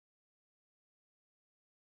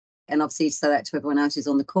and obviously so that to everyone else who's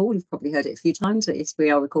on the call, you've probably heard it a few times, but we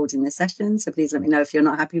are recording this session, so please let me know if you're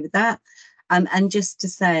not happy with that. And just to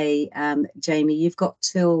say, Jamie, you've got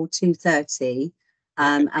till 2:30,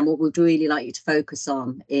 and what we'd really like you to focus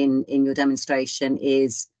on in your demonstration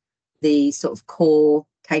is the sort of core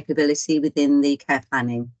capability within the care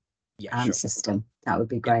planning system. That would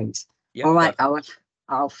be great. All right,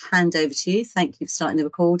 I'll hand over to you. Thank you for starting the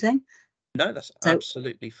recording. No, that's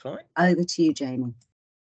absolutely fine. Over to you, Jamie.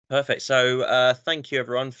 Perfect. So thank you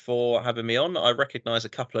everyone for having me on. I recognise a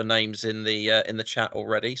couple of names in the chat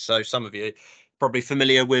already, so some of you are probably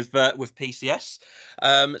familiar with PCS.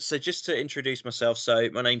 So just to introduce myself, so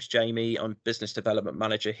my name's Jamie. I'm Business Development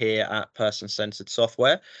Manager here at Person Centered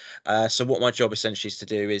Software. So what my job essentially is to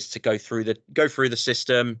do is to go through the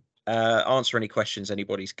system, answer any questions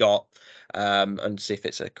anybody's got, and see if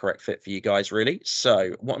it's a correct fit for you guys, really.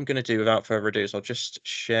 So what I'm going to do without further ado is I'll just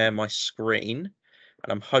share my screen,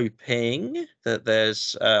 and I'm hoping that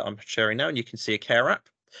there's I'm sharing now and you can see a care app.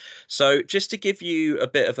 So just to give you a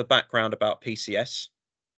bit of a background about PCS,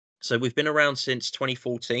 so we've been around since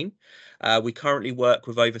 2014. We currently work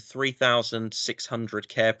with over 3,600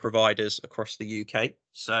 care providers across the UK.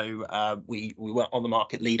 So we were on the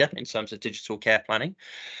market leader in terms of digital care planning.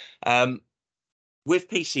 With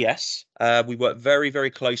PCS, we work very,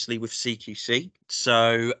 very closely with CQC.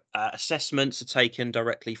 So assessments are taken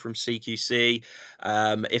directly from CQC.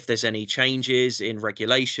 If there's any changes in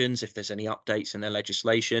regulations, if there's any updates in their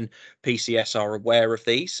legislation, PCS are aware of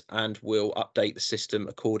these and will update the system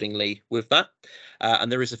accordingly with that.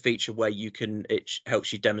 And there is a feature where it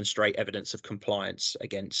helps you demonstrate evidence of compliance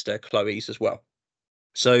against Chloe's as well.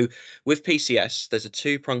 So with PCS, there's a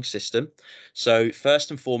two-pronged system. So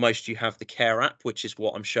first and foremost, you have the care app, which is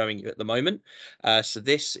what I'm showing you at the moment. So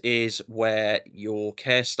this is where your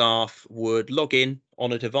care staff would log in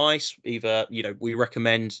on a device. Either, we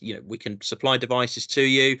recommend, we can supply devices to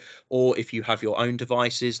you, or if you have your own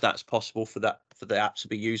devices, that's possible for the app to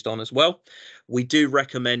be used on as well. We do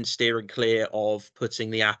recommend steering clear of putting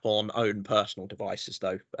the app on own personal devices,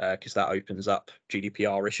 though, because that opens up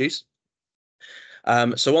GDPR issues.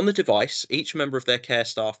 So on the device, each member of their care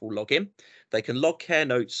staff will log in. They can log care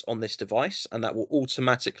notes on this device, and that will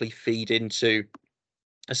automatically feed into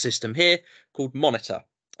a system here called Monitor.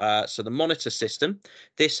 So the Monitor system,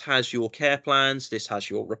 this has your care plans, this has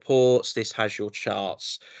your reports, this has your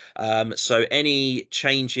charts. So any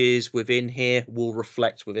changes within here will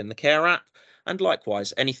reflect within the care app. And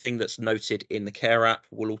likewise, anything that's noted in the care app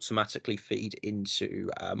will automatically feed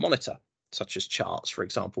into Monitor, such as charts, for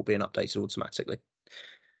example, being updated automatically.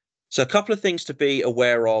 So a couple of things to be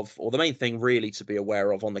aware of, or the main thing really to be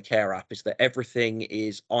aware of on the care app, is that everything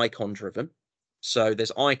is icon driven. So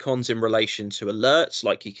there's icons in relation to alerts,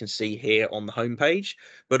 like you can see here on the homepage,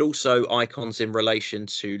 but also icons in relation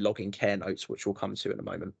to logging care notes, which we'll come to in a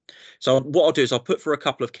moment. So what I'll do is I'll put through a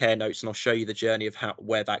couple of care notes and I'll show you the journey of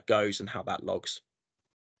where that goes and how that logs.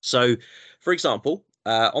 So, for example,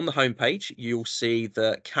 on the homepage, you'll see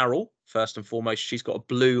that Carol, first and foremost, she's got a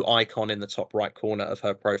blue icon in the top right corner of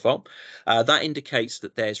her profile. That indicates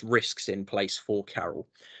that there's risks in place for Carol.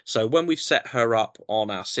 So when we've set her up on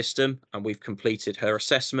our system and we've completed her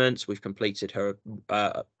assessments, we've completed her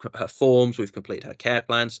forms, we've completed her care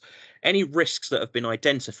plans, any risks that have been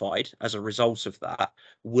identified as a result of that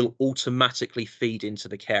will automatically feed into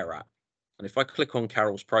the care app. And if I click on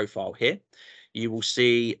Carol's profile here, you will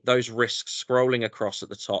see those risks scrolling across at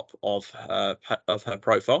the top of her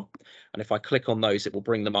profile. And if I click on those, it will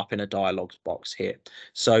bring them up in a dialog box here.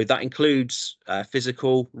 So that includes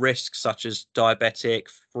physical risks such as diabetic,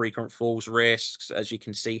 frequent falls risks, as you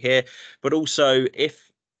can see here, but also if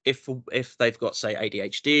they've got, say,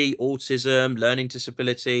 ADHD, autism, learning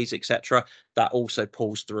disabilities, etc., that also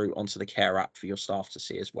pulls through onto the care app for your staff to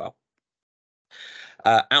see as well.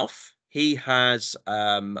 Alf, he has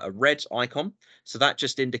a red icon, so that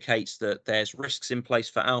just indicates that there's risks in place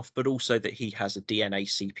for Alf, but also that he has a DNA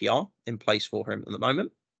CPR in place for him at the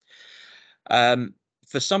moment.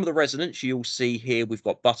 For some of the residents, you'll see here we've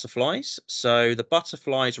got butterflies. So the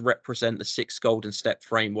butterflies represent the 6 golden step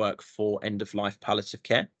framework for end-of-life palliative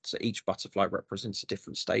care. So each butterfly represents a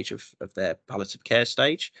different stage of their palliative care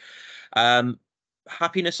stage.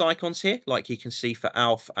 Happiness icons here, like you can see for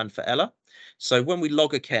Alf and for Ella. So when we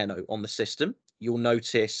log a care note on the system, you'll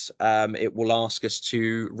notice it will ask us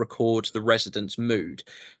to record the resident's mood.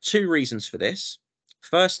 2 reasons for this.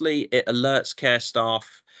 Firstly, it alerts care staff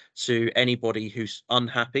to anybody who's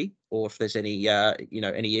unhappy, or if there's any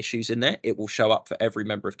any issues in there, it will show up for every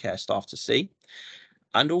member of care staff to see.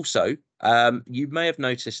 And also, you may have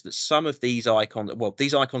noticed that some of these icons, well,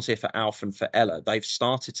 these icons here for Alf and for Ella, they've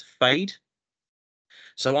started to fade.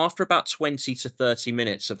 So after about 20 to 30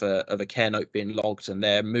 minutes of a care note being logged and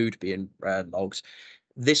their mood being logged,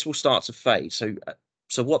 this will start to fade. So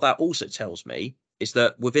what that also tells me is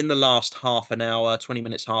that within the last half an hour, 20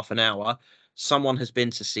 minutes, half an hour, someone has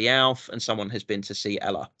been to see Alf and someone has been to see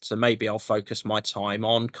Ella. So maybe I'll focus my time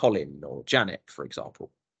on Colin or Janet, for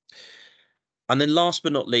example. And then last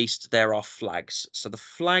but not least, there are flags. So the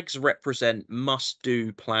flags represent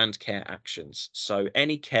must-do planned care actions. So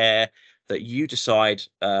any care that you decide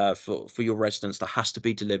for your residents that has to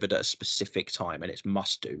be delivered at a specific time, and it's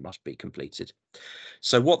must-do, must be completed.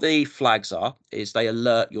 So what the flags are is they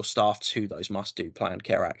alert your staff to those must-do planned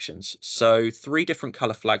care actions. So 3 different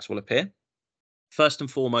colour flags will appear. First and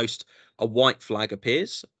foremost, a white flag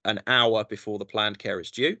appears an hour before the planned care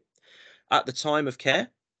is due. At the time of care,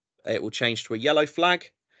 it will change to a yellow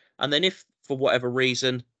flag. And then if for whatever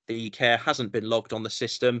reason the care hasn't been logged on the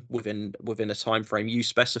system within a time frame you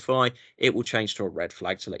specify, it will change to a red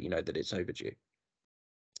flag to let you know that it's overdue.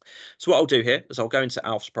 So what I'll do here is I'll go into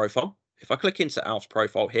Alf's profile. If I click into Alf's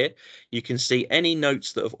profile here, you can see any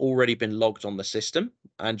notes that have already been logged on the system,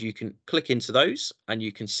 and you can click into those and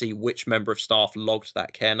you can see which member of staff logged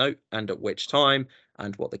that care note and at which time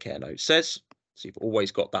and what the care note says. So you've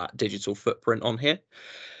always got that digital footprint on here.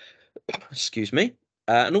 Excuse me.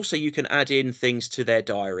 And also you can add in things to their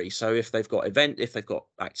diary. So if they've got if they've got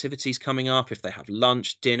activities coming up, if they have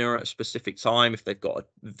lunch, dinner at a specific time, if they've got a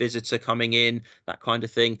visitor coming in, that kind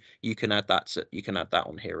of thing, you can add that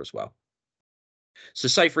on here as well. So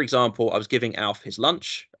say for example, I was giving Alf his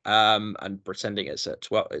lunch and pretending it's at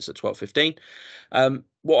 12:15.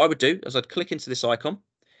 What I would do is I'd click into this icon.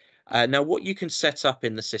 Now, what you can set up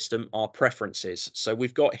in the system are preferences. So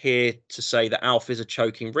we've got here to say that Alf is a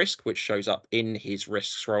choking risk, which shows up in his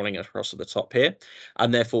risk scrolling across at the top here,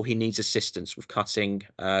 and therefore he needs assistance with cutting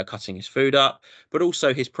his food up. But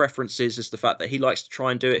also his preferences is the fact that he likes to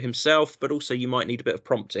try and do it himself, but also you might need a bit of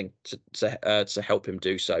prompting to help him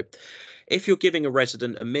do so. If you're giving a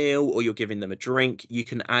resident a meal or you're giving them a drink, you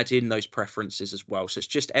can add in those preferences as well. So it's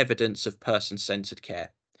just evidence of person-centered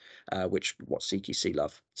care. Which what CQC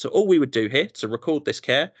love. So all we would do here to record this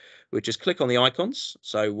care, we'd just click on the icons.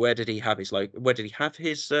 So where did he have his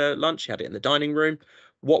lunch? He had it in the dining room.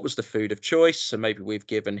 What was the food of choice? So maybe we've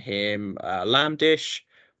given him a lamb dish.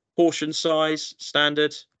 Portion size,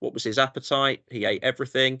 standard. What was his appetite? He ate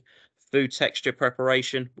everything. Food texture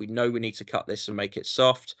preparation. We know we need to cut this and make it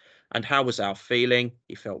soft. And how was Al feeling?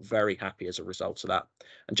 He felt very happy as a result of that.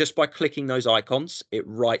 And just by clicking those icons, it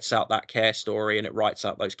writes out that care story and it writes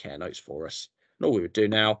out those care notes for us. And all we would do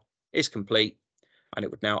now is complete, and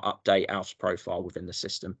it would now update Alf's profile within the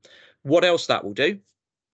system. What else that will do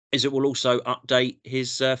is it will also update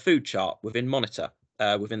his food chart within Monitor,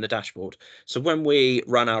 within the dashboard. So when we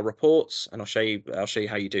run our reports, and I'll show you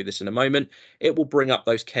how you do this in a moment, it will bring up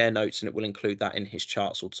those care notes and it will include that in his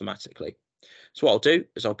charts automatically. So what I'll do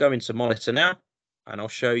is I'll go into Monitor now and I'll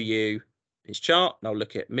show you his chart, and I'll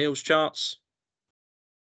look at meals charts,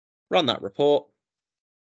 run that report,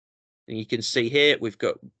 and you can see here we've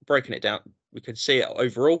got broken it down. We can see it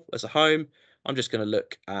overall as a home. I'm just going to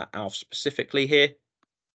look at Alf specifically here,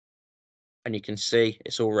 and you can see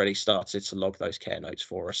it's already started to log those care notes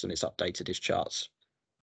for us and it's updated his charts.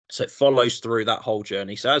 So it follows through that whole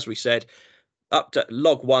journey. So as we said,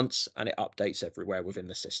 log once and it updates everywhere within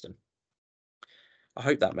the system. I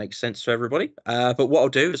hope that makes sense to everybody. But what I'll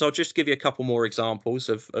do is I'll just give you a couple more examples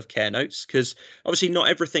of care notes, because obviously not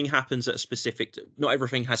everything happens at a specific, not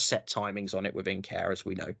everything has set timings on it within care, as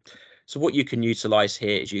we know. So what you can utilize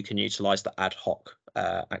here is you can utilize the ad hoc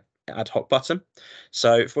button.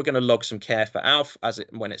 So if we're going to log some care for Alf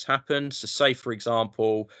when it's happened, so say for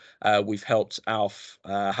example, we've helped Alf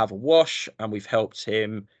have a wash and we've helped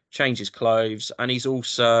him change his clothes, and he's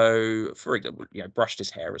also, for example, brushed his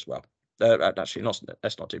hair as well. Actually,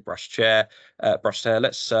 let's not do brushed hair.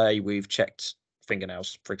 Let's say we've checked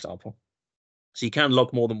fingernails, for example. So you can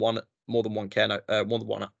log more than one care note, more than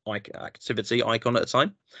one activity icon at a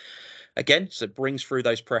time. Again, so it brings through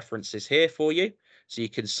those preferences here for you. So you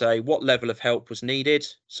can say what level of help was needed.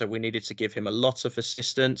 So we needed to give him a lot of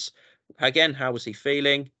assistance. Again, how was he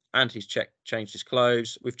feeling? And he's changed his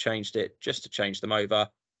clothes. We've changed it just to change them over.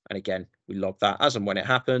 And again, we log that as and when it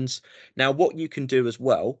happens. Now, what you can do as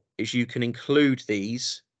well is you can include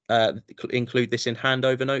this in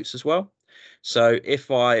handover notes as well. So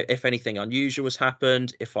if anything unusual has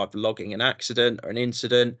happened, if I'm logging an accident or an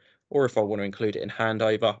incident, or if I want to include it in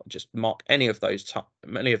handover, I'll just mark any of those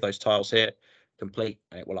tiles here, complete,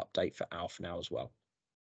 and it will update for Alf now as well.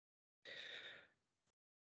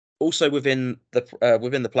 Also within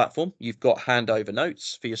the platform, you've got handover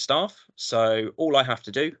notes for your staff. So all I have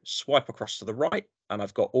to do, swipe across to the right, and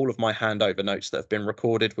I've got all of my handover notes that have been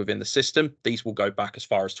recorded within the system. These will go back as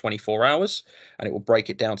far as 24 hours, and it will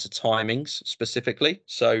break it down to timings specifically.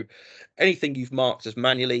 So anything you've marked as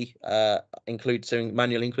manually including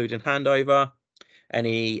handover,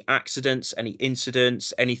 any accidents, any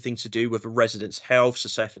incidents, anything to do with a resident's health. So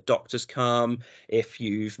say if a doctor's come, if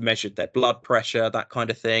you've measured their blood pressure, that kind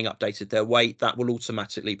of thing, updated their weight, that will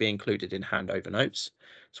automatically be included in handover notes.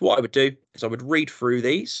 So what I would do is I would read through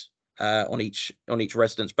these on each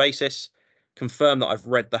resident's basis, confirm that I've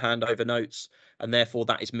read the handover notes, and therefore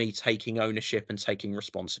that is me taking ownership and taking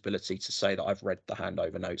responsibility to say that I've read the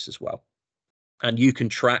handover notes as well. And you can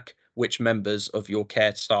track which members of your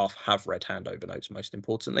care staff have read handover notes, most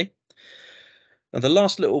importantly. And the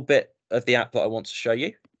last little bit of the app that I want to show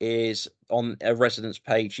you is on a residence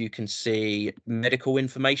page, you can see medical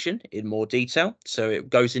information in more detail. So it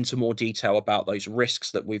goes into more detail about those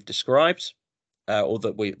risks that we've described. Or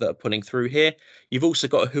that are pulling through here. You've also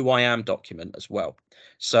got a Who I Am document as well.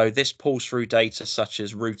 So this pulls through data such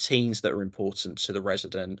as routines that are important to the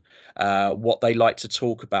resident, what they like to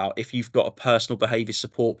talk about. If you've got a personal behaviour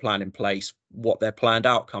support plan in place, what their planned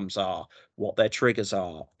outcomes are, what their triggers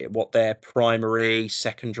are, what their primary,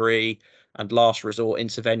 secondary, and last resort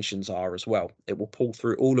interventions are as well. It will pull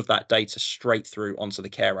through all of that data straight through onto the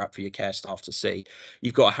care app for your care staff to see.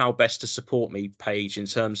 You've got a how best to support me page in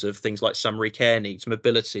terms of things like summary care needs,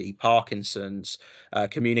 mobility, Parkinson's,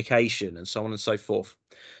 communication, and so on and so forth.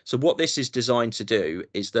 So what this is designed to do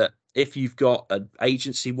is that if you've got an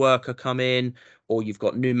agency worker come in or you've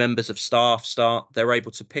got new members of staff start, they're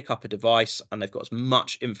able to pick up a device and they've got as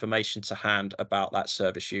much information to hand about that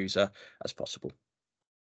service user as possible.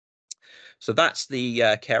 So that's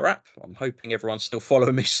the care app. I'm hoping everyone's still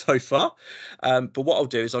following me so far. But what I'll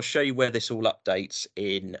do is I'll show you where this all updates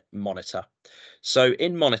in Monitor. So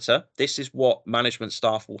in Monitor, this is what management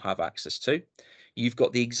staff will have access to. You've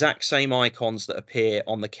got the exact same icons that appear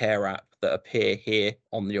on the care app that appear here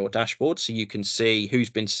on your dashboard. So you can see who's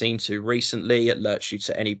been seen to recently. It alerts you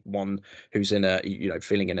to anyone who's in a,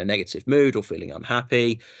 feeling in a negative mood or feeling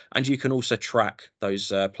unhappy. And you can also track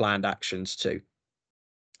those planned actions too.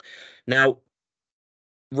 Now,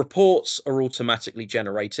 reports are automatically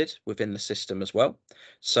generated within the system as well.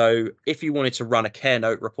 So if you wanted to run a care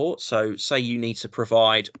note report, so say you need to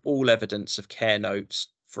provide all evidence of care notes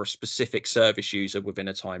for a specific service user within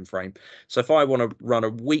a time frame. So if I want to run a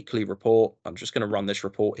weekly report, I'm just going to run this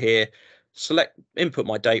report here, input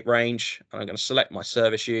my date range, and I'm going to select my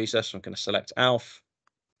service user. So I'm going to select Alf,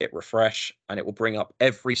 hit refresh, and it will bring up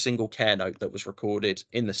every single care note that was recorded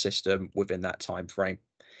in the system within that time frame.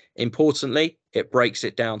 Importantly, it breaks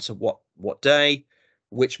it down to what day,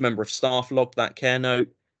 which member of staff logged that care note,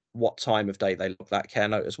 what time of day they logged that care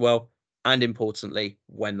note as well, and importantly,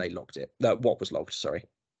 when they logged it, what was logged, sorry.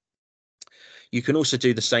 You can also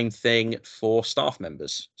do the same thing for staff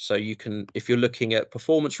members. So you can, if you're looking at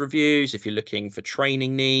performance reviews, if you're looking for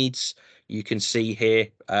training needs, you can see here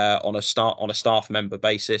on a staff member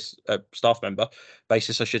basis, I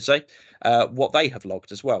should say, what they have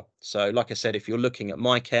logged as well. So like I said, if you're looking at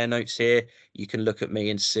my care notes here, you can look at me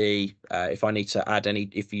and see if I need to add any,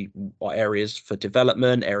 areas for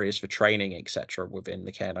development, areas for training, etc. within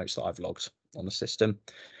the care notes that I've logged on the system.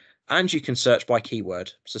 And you can search by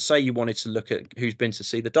keyword. So say you wanted to look at who's been to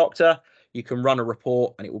see the doctor, you can run a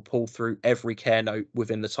report and it will pull through every care note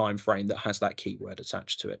within the time frame that has that keyword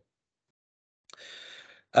attached to it.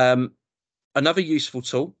 Another useful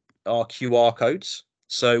tool are QR codes.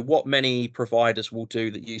 So what many providers will do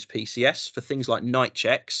that use PCS for things like night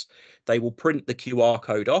checks, they will print the QR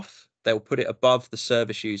code off, they'll put it above the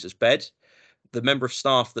service user's bed. The member of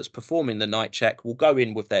staff that's performing the night check will go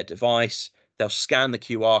in with their device, they'll scan the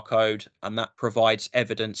QR code, and that provides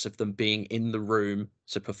evidence of them being in the room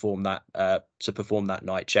to perform that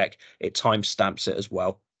night check. It timestamps it as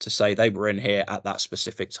well to say they were in here at that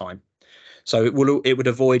specific time. So it would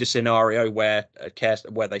avoid a scenario where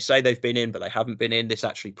they say they've been in but they haven't been in. This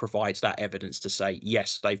actually provides that evidence to say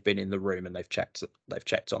yes, they've been in the room and they've checked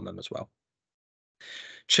on them as well.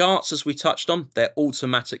 Charts, as we touched on, they're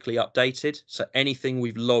automatically updated. So anything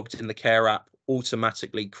we've logged in the care app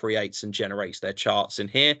automatically creates and generates their charts in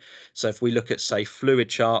here. So if we look at, say, fluid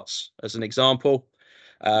charts as an example,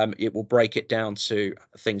 it will break it down to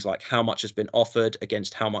things like how much has been offered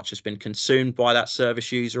against how much has been consumed by that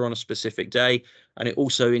service user on a specific day. And it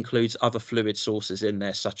also includes other fluid sources in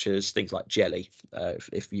there, such as things like jelly.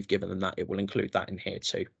 If you've given them that, it will include that in here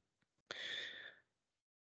too.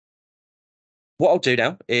 What I'll do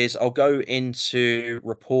now is I'll go into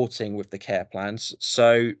reporting with the care plans.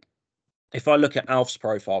 So if I look at Alf's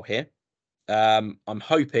profile here, I'm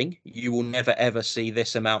hoping you will never ever see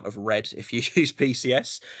this amount of red if you use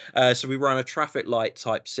PCS. So we run a traffic light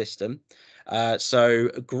type system. So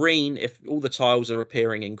green, if all the tiles are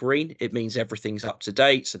appearing in green, it means everything's up to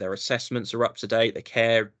date. So their assessments are up to date, their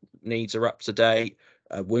care needs are up to date,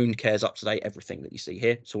 wound care is up to date, everything that you see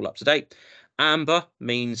here, it's all up to date. Amber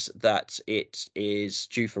means that it is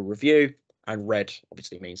due for review. And red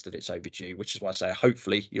obviously means that it's overdue, which is why I say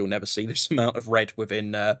hopefully you'll never see this amount of red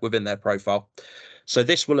within their profile. So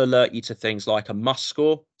this will alert you to things like a must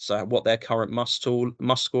score, so what their current must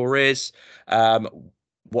score is,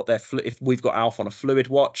 what their if we've got Alf on a fluid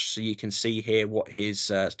watch, so you can see here what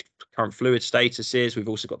his current fluid status is. We've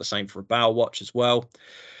also got the same for a bowel watch as well.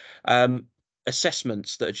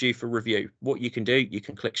 Assessments that are due for review. What you can do, you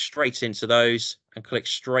can click straight into those and click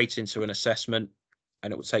straight into an assessment,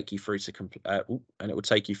 and it will take you through to complete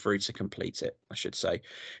it, I should say.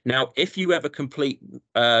 Now, if you ever complete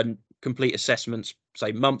assessments,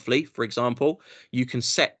 say monthly, for example, you can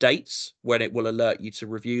set dates when it will alert you to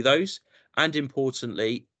review those. And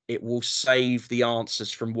importantly, it will save the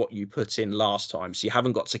answers from what you put in last time. So you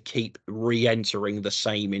haven't got to keep re-entering the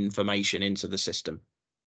same information into the system.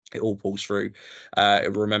 It all pulls through.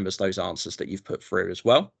 It remembers those answers that you've put through as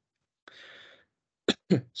well.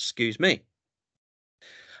 Excuse me.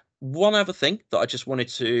 One other thing that I just wanted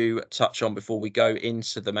to touch on before we go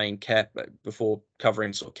into the main care, before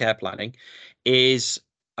covering sort of care planning, is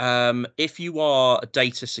if you are a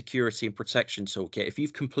data security and protection toolkit, if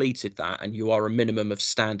you've completed that and you are a minimum of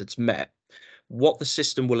standards met, what the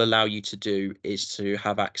system will allow you to do is to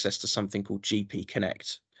have access to something called GP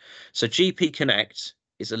Connect. So GP Connect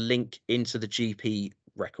is a link into the GP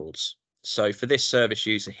records. So for this service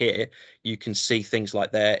user here, you can see things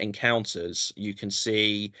like their encounters. You can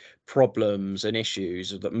see problems and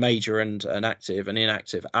issues, that major and active and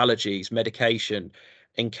inactive, allergies, medication,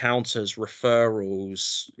 encounters,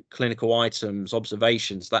 referrals, clinical items,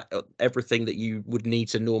 observations, that everything that you would need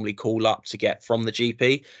to normally call up to get from the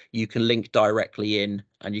GP, you can link directly in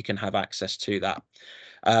and you can have access to that.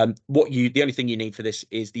 The only thing you need for this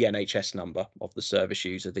is the NHS number of the service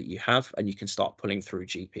user that you have, and you can start pulling through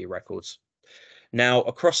GP records. Now,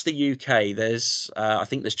 across the UK, there's I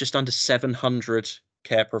think there's just under 700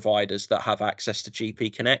 care providers that have access to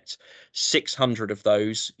GP Connect. 600 of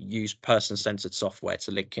those use person-centered software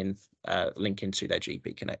to link into their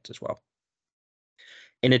GP Connect as well.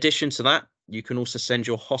 In addition to that, you can also send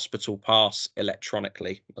your hospital pass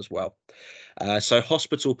electronically as well. So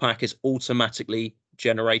Hospital Pack is automatically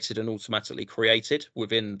generated and automatically created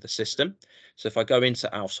within the system. So if I go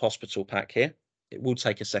into Alf's Hospital Pack here, it will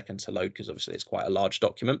take a second to load because obviously it's quite a large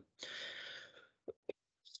document.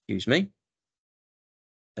 Excuse me.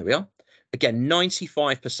 There we are. Again,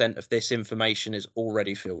 95% of this information is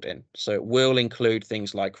already filled in. So it will include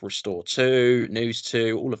things like Restore 2, News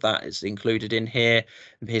 2, all of that is included in here.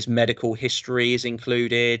 His medical history is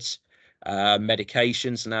included,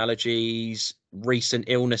 medications and allergies, recent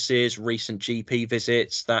illnesses, recent GP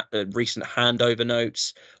visits, that recent handover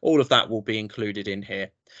notes, all of that will be included in here.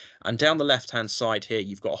 And down the left-hand side here,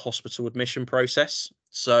 you've got a hospital admission process.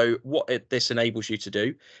 So what this enables you to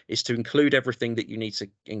do is to include everything that you need to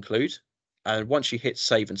include. And once you hit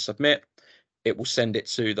save and submit, it will send it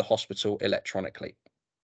to the hospital electronically.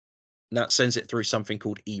 And that sends it through something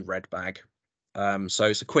called eRed bag. So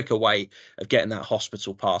it's a quicker way of getting that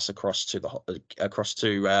hospital pass across to the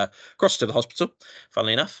hospital,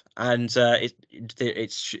 funnily enough, and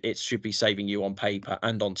it should be saving you on paper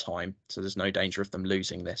and on time, so there's no danger of them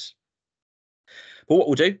losing this. But what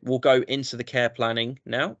we'll do, we'll go into the care planning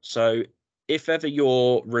now. So if ever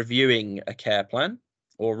you're reviewing a care plan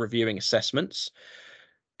or reviewing assessments,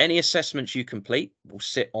 any assessments you complete will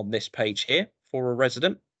sit on this page here for a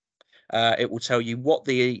resident. It will tell you what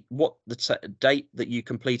the date that you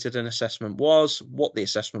completed an assessment was, what the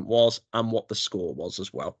assessment was, and what the score was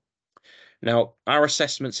as well. Now, our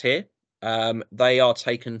assessments here, they are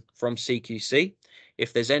taken from CQC.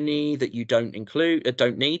 If there's any that you don't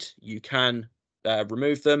need, you can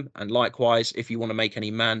remove them. And likewise, if you want to make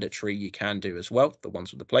any mandatory, you can do as well, the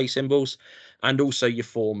ones with the play symbols, and also your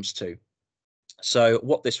forms too. So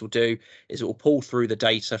what this will do is it will pull through the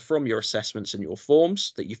data from your assessments and your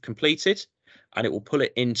forms that you've completed, and it will pull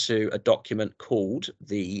it into a document called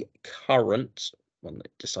the current, one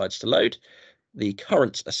that decides to load, the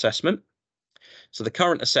current assessment. So the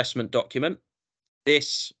current assessment document,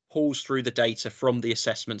 this pulls through the data from the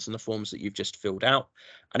assessments and the forms that you've just filled out,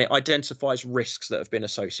 and it identifies risks that have been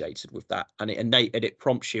associated with that, and it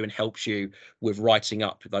prompts you and helps you with writing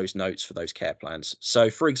up those notes for those care plans. So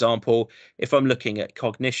for example, if I'm looking at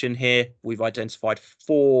cognition here, we've identified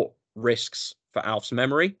 4 risks for Alf's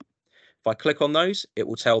memory. If I click on those, it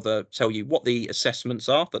will tell you what the assessments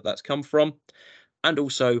are that's come from, and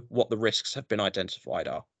also what the risks have been identified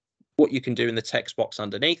are. What you can do in the text box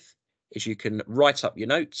underneath is you can write up your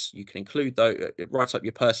notes. You can include those, write up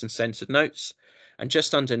your person-centered notes, and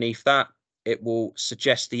just underneath that, it will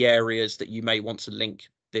suggest the areas that you may want to link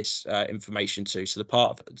this information to.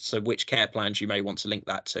 So which care plans you may want to link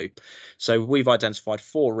that to. So we've identified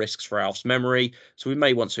 4 risks for Alf's memory. So we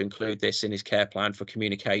may want to include this in his care plan for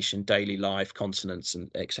communication, daily life, continence, and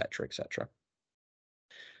etc., etc.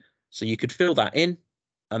 So you could fill that in,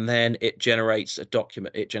 and then it generates a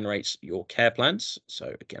document. It generates your care plans.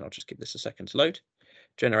 So again, I'll just give this a second to load.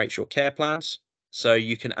 Generates your care plans. So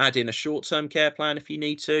you can add in a short-term care plan if you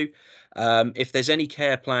need to. If there's any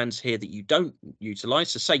care plans here that you don't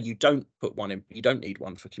utilize, so say you don't put one in, you don't need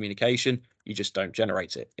one for communication, you just don't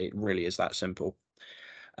generate it. It really is that simple.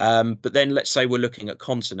 But then let's say we're looking at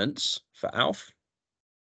continence for Alf.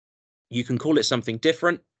 You can call it something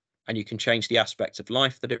different, and you can change the aspect of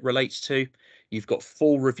life that it relates to. You've got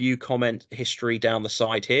full review comment history down the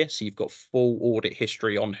side here. So you've got full audit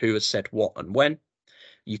history on who has said what and when.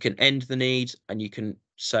 You can end the need, and you can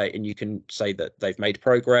say that they've made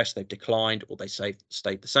progress, they've declined, or they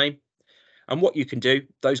stayed the same. And what you can do,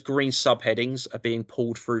 those green subheadings are being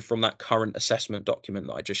pulled through from that current assessment document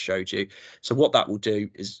that I just showed you. So what that will do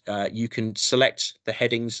is you can select the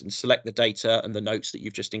headings and select the data and the notes that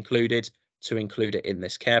you've just included to include it in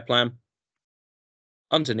this care plan.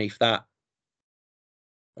 Underneath that,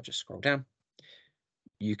 I'll just scroll down.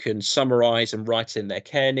 You can summarize and write in their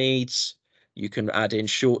care needs. You can add in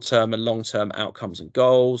short-term and long-term outcomes and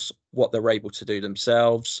goals, what they're able to do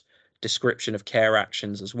themselves, description of care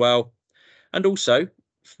actions as well. And also,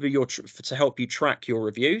 to help you track your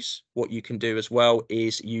reviews, what you can do as well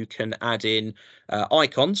is you can add in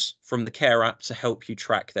icons from the care app to help you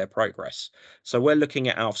track their progress. So we're looking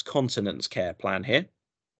at Alf's continence care plan here.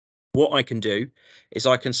 What I can do is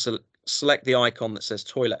I can select the icon that says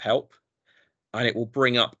toilet help, and it will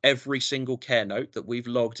bring up every single care note that we've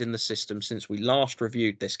logged in the system since we last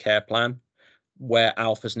reviewed this care plan, where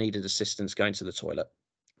Alf has needed assistance going to the toilet.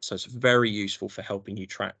 So it's very useful for helping you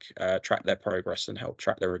track their progress and help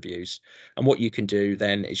track their reviews. And what you can do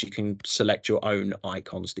then is you can select your own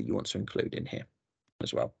icons that you want to include in here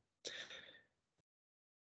as well.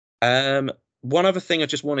 One other thing I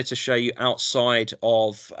just wanted to show you outside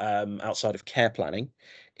of care planning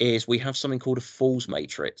is we have something called a falls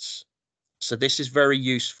matrix. So this is very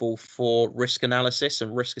useful for risk analysis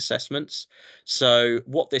and risk assessments. So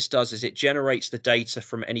what this does is it generates the data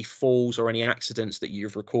from any falls or any accidents that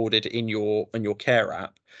you've recorded in your care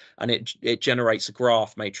app, and it generates a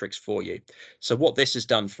graph matrix for you. So what this has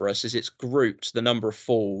done for us is it's grouped the number of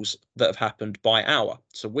falls that have happened by hour.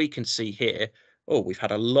 So we can see here, oh, we've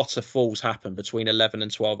had a lot of falls happen between 11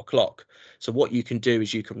 and 12 o'clock. So what you can do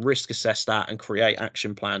is you can risk assess that and create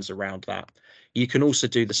action plans around that. You can also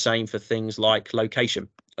do the same for things like location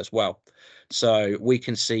as well. So we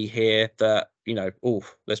can see here that,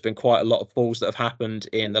 there's been quite a lot of falls that have happened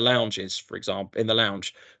in the lounges, for example, in the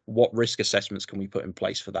lounge. What risk assessments can we put in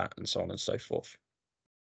place for that, and so on and so forth.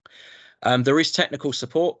 There is technical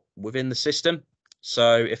support within the system.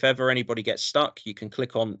 So if ever anybody gets stuck, you can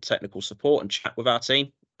click on technical support and chat with our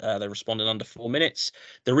team. They respond in under 4 minutes.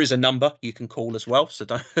 There is a number you can call as well, so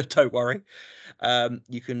don't worry.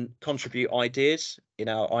 You can contribute ideas in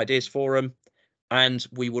our ideas forum, and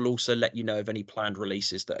we will also let you know of any planned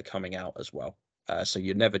releases that are coming out as well. So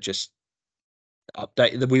you never just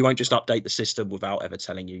update. We won't just update the system without ever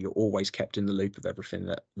telling you. You're always kept in the loop of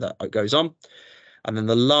everything that goes on. And then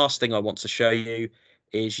the last thing I want to show you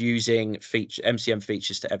is using MCM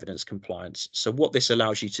features to evidence compliance. So what this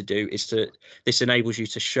allows you to do is this enables you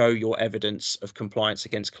to show your evidence of compliance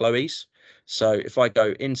against Chloe's. So if I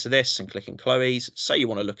go into this and click in Chloe's, say you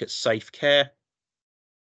want to look at safe care.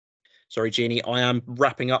 Sorry, Jeannie, I am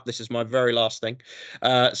wrapping up. This is my very last thing.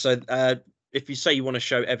 If you say you want to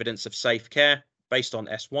show evidence of safe care based on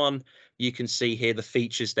S1, you can see here the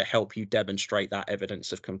features that help you demonstrate that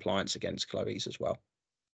evidence of compliance against Chloe's as well.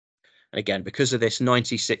 And again, because of this,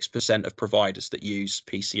 96% of providers that use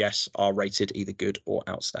PCS are rated either good or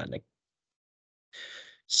outstanding.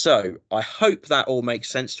 So I hope that all makes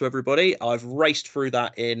sense to everybody. I've raced through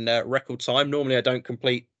that in record time. Normally I don't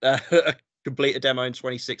complete a demo in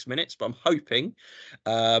 26 minutes, but I'm hoping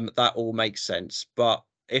that all makes sense. But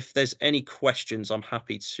if there's any questions, I'm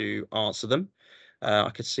happy to answer them. I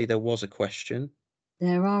could see there was a question.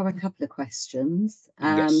 There are a couple of questions.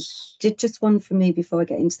 Yes. Just one for me before I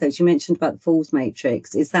get into those. You mentioned about the Falls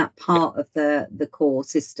Matrix. Is that Yep. part of the core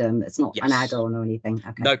system? It's not an Yes. add-on or anything.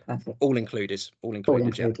 Okay, No, perfect. all included. All All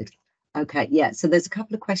included, yeah. included. Okay, yeah. So there's a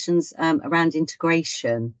couple of questions around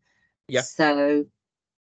integration. Yeah. So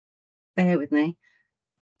bear with me.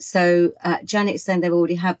 So Janet's saying they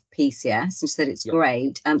already have PCS and said it's Yep.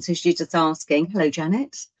 great. So she's just asking, hello,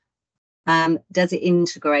 Janet. Does it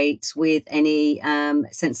integrate with any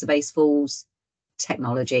sensor-based falls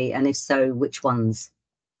technology? And if so, which ones?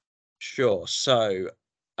 Sure. So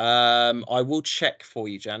I will check for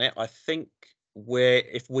you, Janet. I think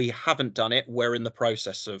if we haven't done it, we're in the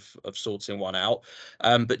process of sorting one out.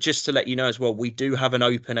 But just to let you know as well, we do have an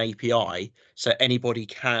open API, so anybody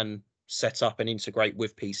can set up and integrate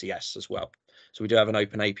with PCS as well. So we do have an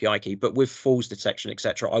open API key, but with falls detection,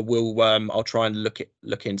 etc., I'll try and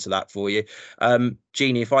look into that for you.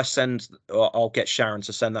 Jeannie, if I I'll get Sharon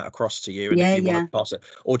to send that across to you, and if you want to pass it,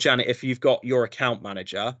 or Janet, if you've got your account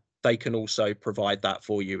manager, they can also provide that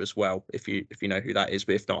for you as well, if you know who that is.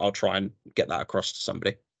 But if not, I'll try and get that across to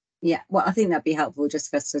somebody. Yeah, well, I think that'd be helpful just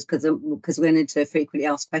for us because we're into frequently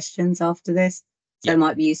asked questions after this, so Yeah. it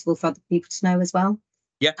might be useful for other people to know as well.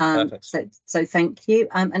 Yeah, perfect. So thank you.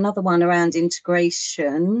 Another one around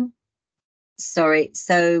integration. Sorry.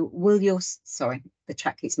 So the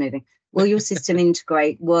chat keeps moving. Will your system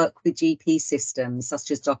work with GP systems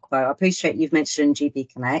such as DocBo? I appreciate you've mentioned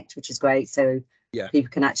GP Connect, which is great. So Yeah.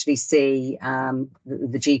 people can actually see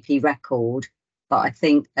the GP record. But I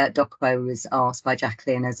think DocBo was asked by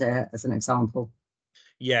Jacqueline as an example.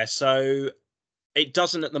 Yeah, so it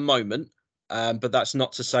doesn't at the moment, but that's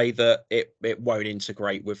not to say that it won't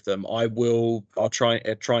integrate with them. I'll try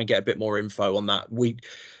and get a bit more info on that.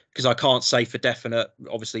 Because I can't say for definite,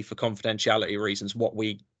 obviously for confidentiality reasons,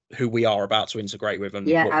 who we are about to integrate with and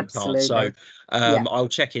Yeah, what absolutely. we can't. So Yeah. I'll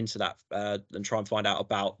check into that and try and find out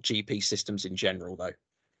about GP systems in general, though.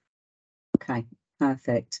 Okay,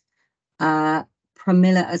 perfect.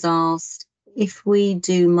 Pramila has asked, if we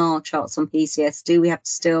do MAR charts on PCS, do we have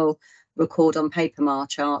to still record on paper MAR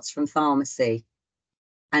charts from pharmacy?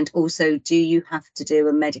 And also, do you have to do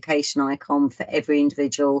a medication icon for every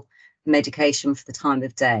individual medication for the time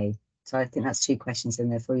of day? So I think that's two questions in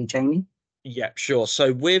there for you, Jamie. Yeah, sure.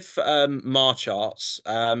 So with MAR charts,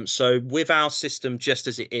 so with our system, just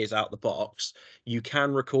as it is out the box, you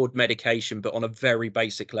can record medication, but on a very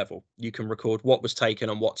basic level. You can record what was taken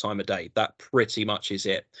on what time of day. That pretty much is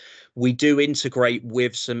it. We do integrate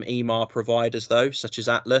with some EMAR providers, though, such as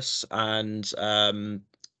Atlas and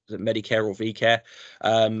Medicare or VCare.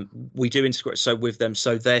 We do integrate so with them.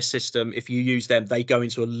 So their system, if you use them, they go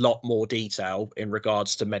into a lot more detail in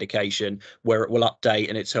regards to medication, where it will update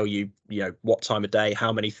and it tell you, what time of day,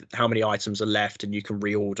 how many items are left, and you can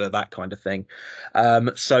reorder, that kind of thing.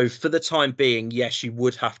 So for the time being, yes, you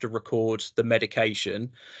would have to record the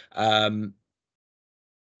medication.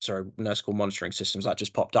 Sorry, nurse call monitoring systems, that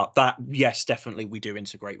just popped up. That, yes, definitely we do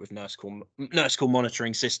integrate with nurse call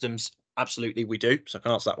monitoring systems. Absolutely we do. So I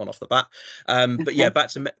can answer that one off the bat. But yeah, back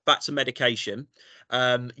to medication.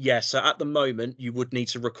 Yeah, so at the moment you would need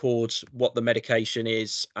to record what the medication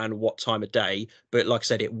is and what time of day, but like I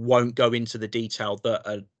said, it won't go into the detail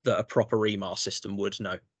that a proper EMAR system would.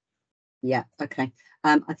 No. Yeah, okay.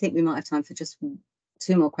 I think we might have time for just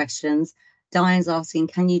two more questions. Diane's asking,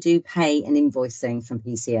 can you do pay and invoicing from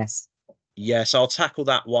PCS? Yes, I'll tackle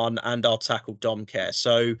that one, and I'll tackle dom care.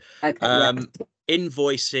 So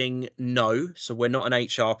invoicing, no. So we're not an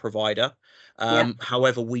HR provider.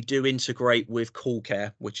 However, we do integrate with call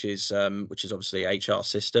care, which is obviously a HR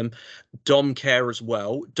system. Dom care as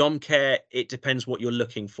well. Dom care, it depends what you're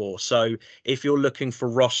looking for. So if you're looking for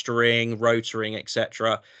rostering, rotoring,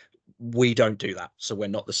 etc., we don't do that. So we're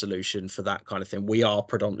not the solution for that kind of thing. We are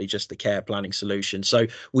predominantly just the care planning solution. So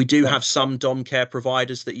we do have some dom care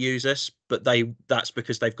providers that use us, but that's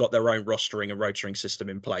because they've got their own rostering and rotoring system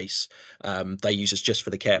in place. They use us just for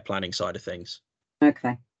the care planning side of things.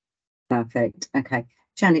 Okay, perfect. Okay,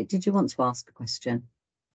 Janet, did you want to ask a question?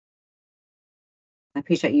 I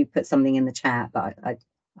appreciate you put something in the chat, but I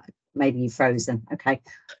maybe you've frozen. Okay,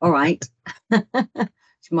 all right.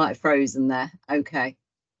 She might have frozen there. Okay.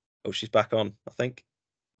 Oh, she's back on, I think.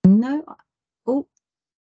 No. Oh.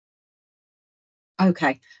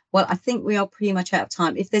 Okay. Well, I think we are pretty much out of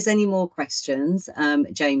time. If there's any more questions,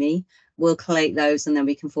 Jamie, we'll collate those and then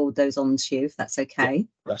we can forward those on to you, if that's okay. Yeah,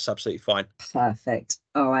 that's absolutely fine. Perfect.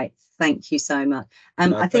 All right. Thank you so much.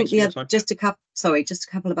 No, I think we have just a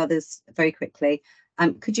couple of others very quickly.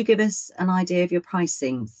 Could you give us an idea of your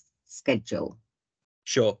pricing schedule?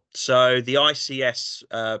 Sure. So the ICS,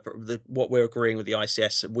 what we're agreeing with the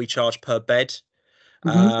ICS, we charge per bed.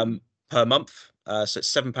 per month. So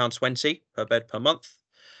it's £7.20 per bed per month.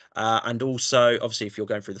 And also, obviously, if you're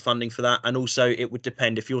going through the funding for that, and also it would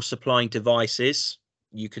depend if you're supplying devices,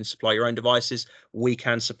 you can supply your own devices. We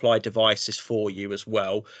can supply devices for you as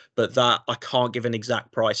well, but that I can't give an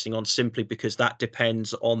exact pricing on, simply because that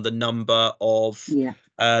depends on the number of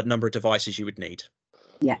devices you would need.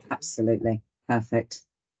 Yeah, absolutely. Perfect.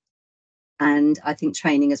 And I think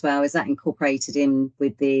training as well, is that incorporated in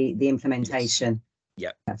with the implementation?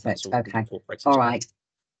 Yes. Yeah. Perfect. Okay. All right.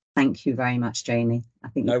 Thank you very much, Jamie. I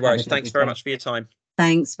think no worries. Thanks very much for your time.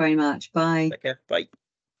 Thanks very much. Bye. Take care. Bye.